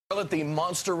The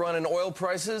monster run in oil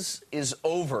prices is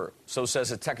over, so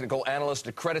says a technical analyst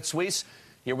at Credit Suisse.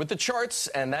 Here with the charts,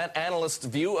 and that analyst's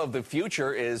view of the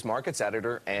future is markets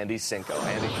editor Andy Cinco.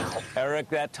 Andy. Eric,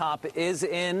 that top is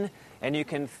in, and you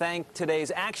can thank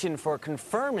today's action for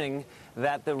confirming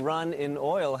that the run in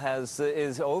oil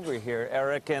is over here,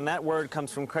 Eric. And that word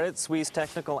comes from Credit Suisse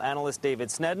technical analyst David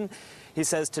Sneddon. He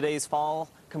says today's fall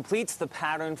completes the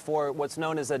pattern for what's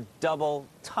known as a double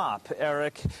top,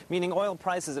 Eric, meaning oil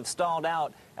prices have stalled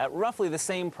out at roughly the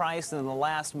same price in the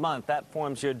last month. That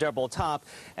forms your double top,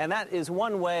 and that is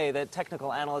one way that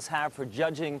technical analysts have for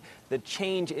judging the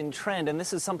change in trend, and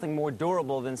this is something more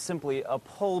durable than simply a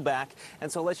pullback. And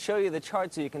so let's show you the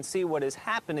chart so you can see what is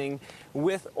happening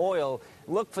with oil.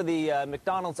 Look for the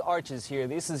McDonald's arches here.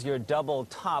 This is your double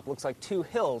top. Looks like two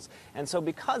hills. And so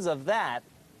because of that,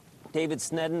 David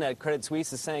Sneddon at Credit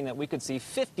Suisse is saying that we could see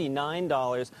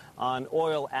 $59 on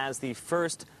oil as the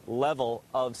first level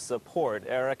of support.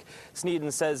 Eric,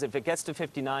 Sneddon says if it gets to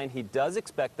 59, he does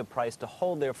expect the price to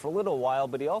hold there for a little while,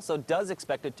 but he also does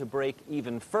expect it to break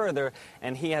even further,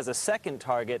 and he has a second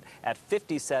target at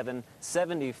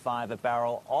 $57.75 a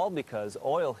barrel, all because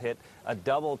oil hit a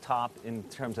double top in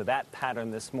terms of that pattern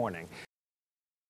this morning.